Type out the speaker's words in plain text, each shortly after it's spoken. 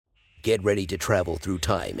Get ready to travel through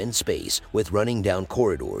time and space with Running Down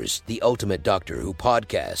Corridors, the ultimate Doctor Who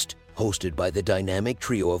podcast. Hosted by the dynamic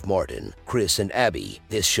trio of Martin, Chris, and Abby,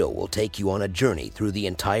 this show will take you on a journey through the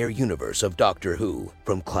entire universe of Doctor Who,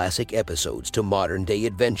 from classic episodes to modern-day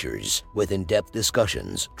adventures. With in-depth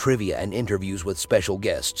discussions, trivia, and interviews with special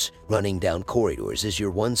guests, Running Down Corridors is your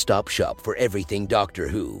one-stop shop for everything Doctor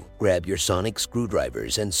Who. Grab your sonic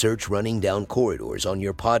screwdrivers and search Running Down Corridors on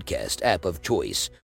your podcast app of choice,